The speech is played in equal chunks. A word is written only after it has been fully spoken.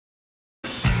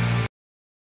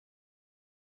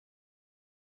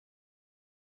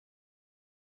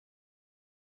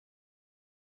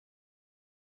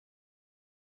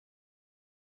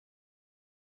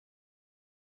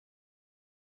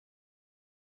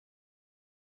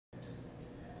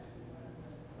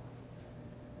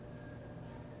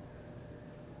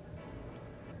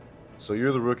So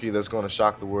you're the rookie that's going to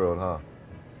shock the world, huh?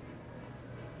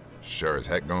 Sure as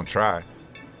heck gonna try.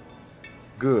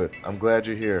 Good. I'm glad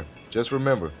you're here. Just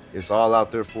remember, it's all out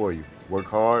there for you. Work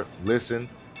hard, listen,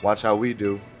 watch how we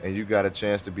do, and you got a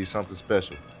chance to be something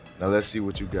special. Now let's see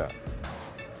what you got.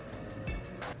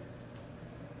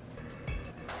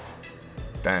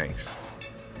 Thanks.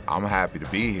 I'm happy to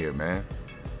be here, man.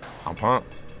 I'm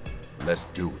pumped. Let's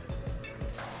do it.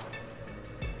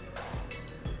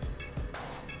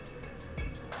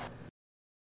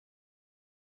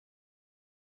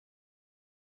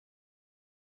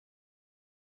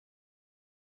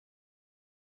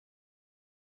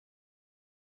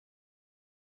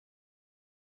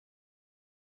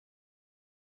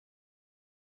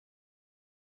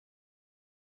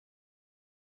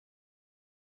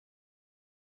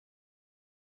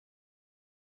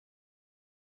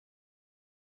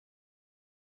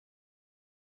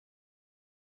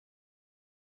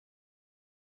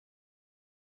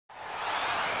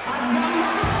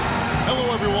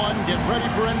 Hello, everyone. Get ready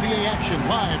for NBA action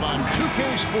live on 2K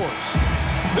Sports.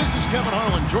 This is Kevin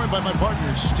Harlan, joined by my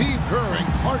partners Steve Kerr and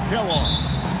Clark Kellogg.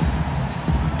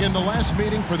 In the last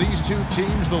meeting for these two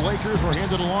teams, the Lakers were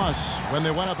handed a loss when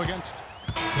they went up against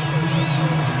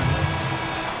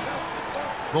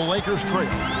the Lakers trail.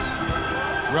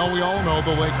 Well, we all know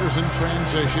the Lakers in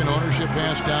transition. Ownership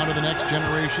passed down to the next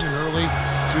generation in early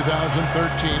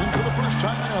 2013. And for the first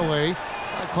time in LA,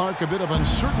 Clark, a bit of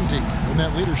uncertainty in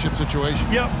that leadership situation.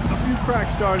 Yep, a few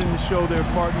cracks starting to show their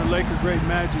partner, Laker great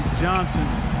Magic Johnson,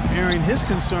 airing his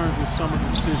concerns with some of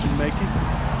the decision-making.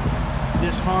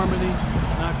 Disharmony,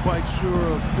 not quite sure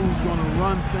of who's going to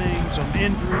run things, some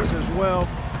injuries as well.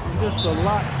 Just a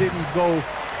lot didn't go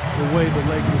the way the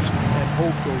Lakers had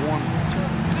hoped or wanted it to.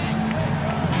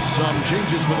 Some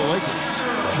changes for the Lakers.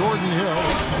 Jordan Hill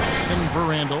in for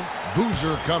Randall.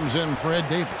 Boozer comes in for Ed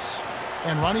Davis.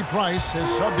 And Ronnie Price has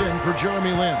subbed in for Jeremy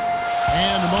Lin.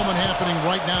 And a moment happening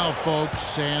right now,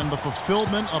 folks, and the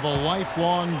fulfillment of a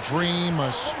lifelong dream,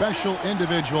 a special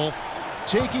individual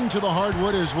taking to the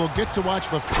hardwood as we'll get to watch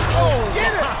the... Oh,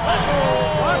 get it!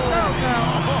 Watch out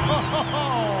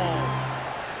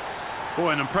now! Boy,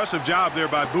 an impressive job there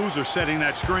by Boozer setting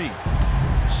that screen.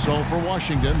 So for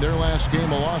Washington, their last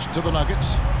game a loss to the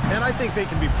Nuggets. And I think they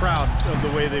can be proud of the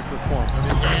way they perform.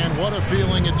 And what a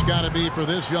feeling it's got to be for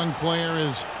this young player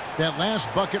is that last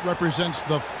bucket represents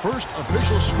the first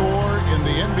official score in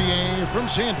the NBA from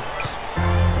Sanders.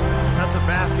 That's a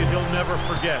basket he'll never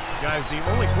forget. Guys, the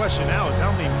only question now is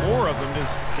how many more of them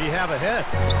does he have ahead?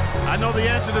 I know the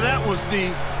answer to that one,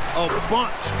 Steve. A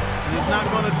bunch. And it's not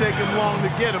going to take him long to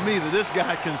get him either. This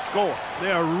guy can score.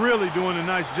 They are really doing a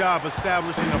nice job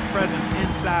establishing a presence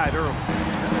inside early.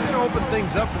 That's going to open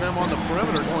things up for them on the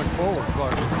perimeter going forward,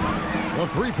 Clark. The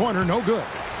three-pointer, no good.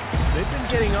 They've been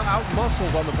getting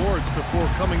out-muscled on the boards before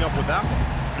coming up with that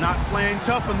one. Not playing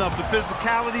tough enough. The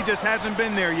physicality just hasn't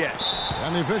been there yet.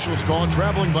 And the officials call a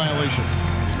traveling violation.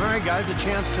 All right, guys, a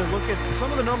chance to look at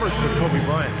some of the numbers for Kobe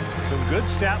Bryant. Some good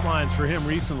stat lines for him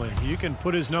recently. You can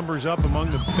put his numbers up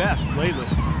among the best lately.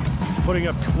 He's putting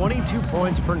up 22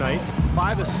 points per night,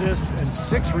 5 assists, and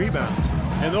 6 rebounds.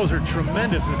 And those are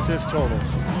tremendous assist totals.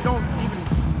 You don't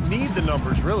even need the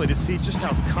numbers, really, to see just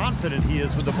how confident he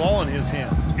is with the ball in his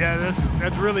hands. Yeah,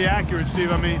 that's really accurate,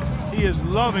 Steve. I mean, he is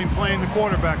loving playing the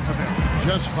quarterback for them.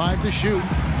 Just 5 to shoot.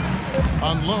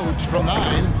 Unloads from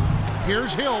 9.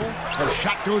 Here's Hill. The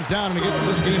shot goes down and he gets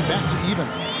this game back to even.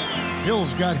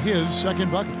 Hill's got his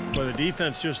second bucket. But the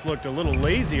defense just looked a little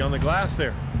lazy on the glass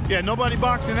there. Yeah, nobody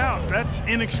boxing out. That's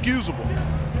inexcusable.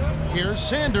 Here's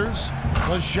Sanders.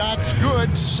 The shot's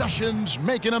good. Sessions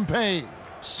making him pay.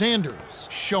 Sanders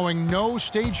showing no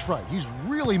stage fright. He's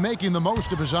really making the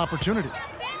most of his opportunity.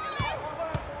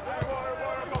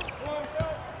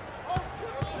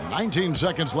 19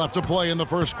 seconds left to play in the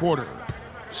first quarter.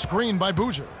 Screen by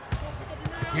Boozer.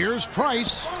 Here's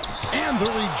Price, and the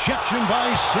rejection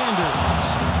by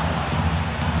Sanders.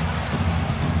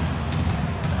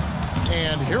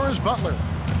 And here is Butler.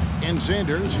 And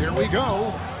Sanders, here we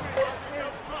go.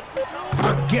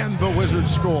 Again, the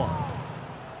Wizards score.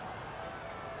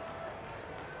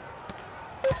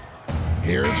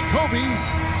 Here's Kobe.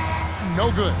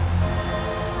 No good.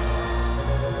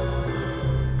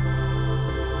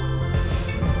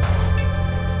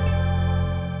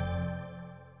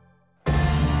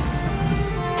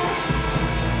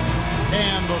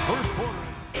 First quarter.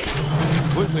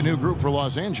 Completely new group for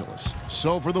Los Angeles.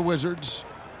 So for the Wizards.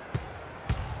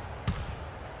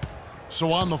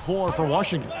 So on the floor for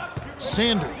Washington.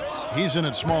 Sanders, he's in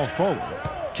at small forward.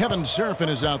 Kevin Serafin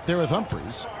is out there with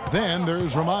Humphries. Then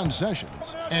there's Ramon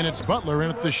Sessions. And it's Butler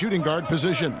in at the shooting guard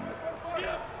position.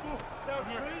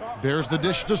 There's the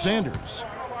dish to Sanders.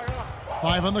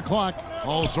 5 on the clock,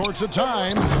 all sorts of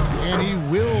time, and he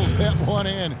wills that one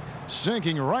in,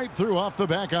 sinking right through off the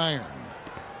back iron.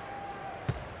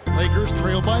 Lakers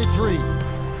trail by 3.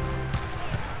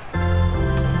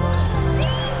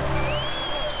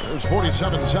 There's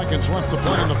 47 seconds left to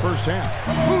play in the first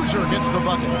half. Boozer gets the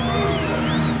bucket.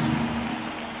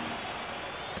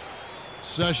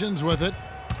 Sessions with it.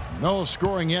 No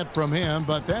scoring yet from him,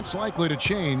 but that's likely to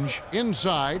change.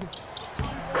 Inside.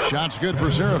 Shot's good for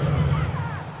Seraphin.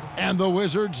 And the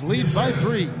Wizards lead by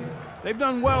 3. They've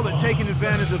done well at taking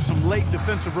advantage of some late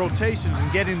defensive rotations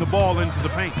and getting the ball into the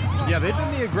paint. Yeah, they've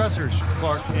been the aggressors,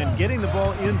 Clark, and getting the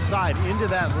ball inside into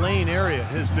that lane area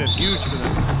has been huge for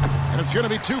them. And it's going to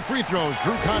be 2 free throws.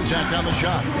 Drew contact on the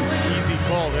shot. Easy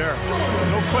call there.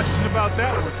 No question about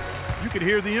that one. You could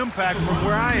hear the impact from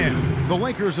where I am. The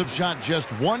Lakers have shot just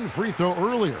 1 free throw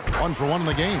earlier. 1 for 1 in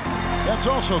the game. That's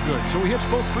also good, so he hits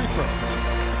both free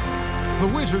throws. The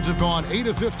Wizards have gone 8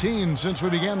 of 15 since we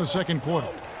began the second quarter.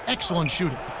 Excellent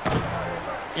shooting.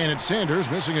 And it's Sanders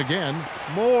missing again.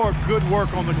 More good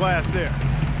work on the glass there.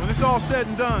 When it's all said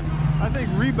and done, I think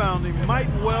rebounding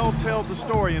might well tell the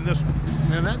story in this one.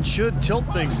 And that should tilt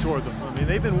things toward them. I mean,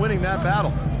 they've been winning that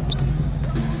battle.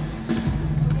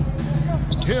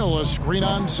 Hill, a screen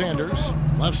on Sanders.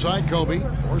 Left side, Kobe.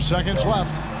 4 seconds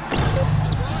left.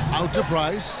 Out to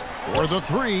Price for the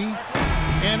 3.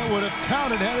 And it would have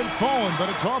counted had it fallen, but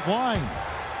it's offline.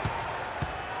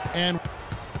 And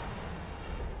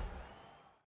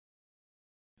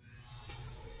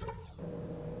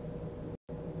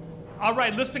all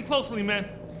right, listen closely, man.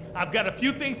 I've got a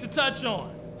few things to touch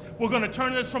on. We're going to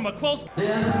turn this from a close... And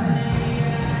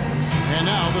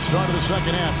now the start of the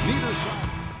second half. Neither side.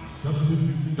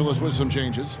 With some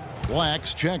changes.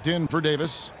 Black's checked in for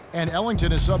Davis. And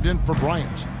Ellington is subbed in for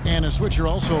Bryant. And a switcher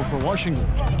also for Washington.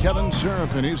 Kevin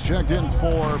Seraphin, he's checked in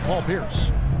for Paul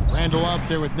Pierce. Randall out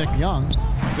there with Nick Young.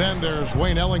 Then there's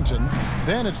Wayne Ellington.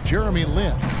 Then it's Jeremy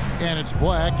Lin. And it's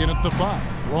Black in at the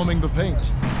 5, roaming the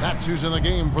paint. That's who's in the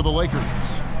game for the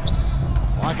Lakers.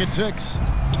 Clock at 6.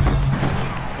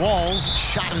 Wall's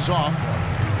shot is off.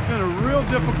 It's been a real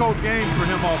difficult game for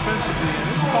him offensively, and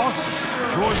it's cost him.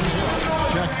 Jordan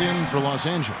Hill checked in for Los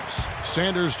Angeles.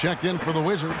 Sanders checked in for the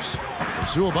Wizards.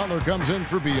 Sewell Butler comes in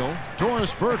for Beal.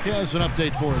 Doris Burke has an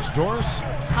update for us. Doris?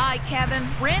 Hi, Kevin.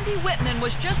 Randy Whitman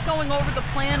was just going over the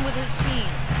plan with his team.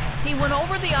 He went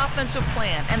over the offensive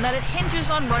plan and that it hinges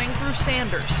on running through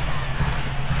Sanders.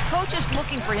 Coach is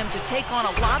looking for him to take on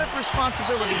a lot of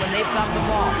responsibility when they've got the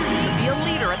ball, to be a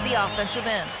leader at the offensive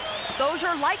end. Those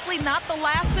are likely not the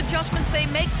last adjustments they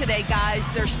make today, guys.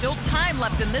 There's still time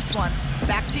left in this one.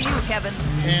 Back to you, Kevin.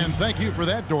 And thank you for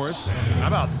that, Doris. How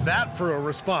about that for a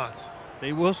response?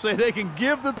 They will say they can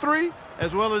give the 3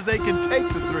 as well as they can take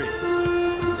the 3.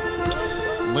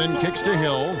 Lin kicks to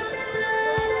Hill.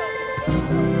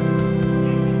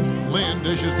 Lin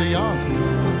dishes to Young.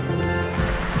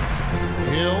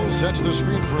 Hill sets the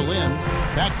screen for Lin.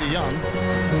 Back to Young.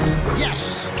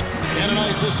 Yes! And a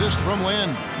nice assist from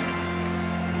Lin.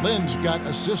 Lin's got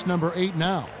assist number 8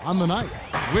 now on the night.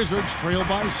 Wizards trail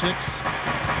by 6.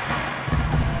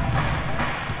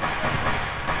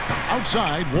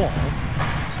 Outside, Wall.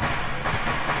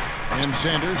 And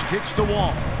Sanders kicks to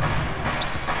Wall.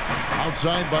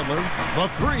 Outside Butler, the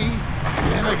 3.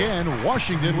 And again,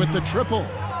 Washington with the triple.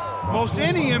 Most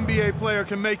any NBA player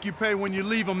can make you pay when you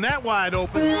leave them that wide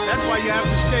open. That's why you have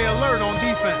to stay alert on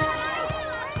defense.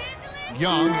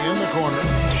 Young in the corner,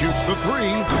 shoots the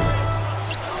 3.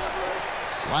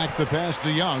 Black the pass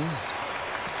to Young.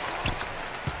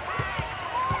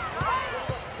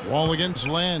 Wall against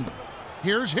Lin.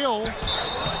 Here's Hill.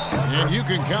 And you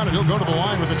can count it. He'll go to the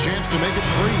line with a chance to make it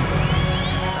 3.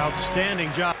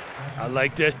 Outstanding job. I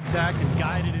like this. Attacked and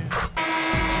guided it.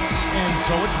 And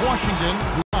so it's Washington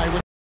who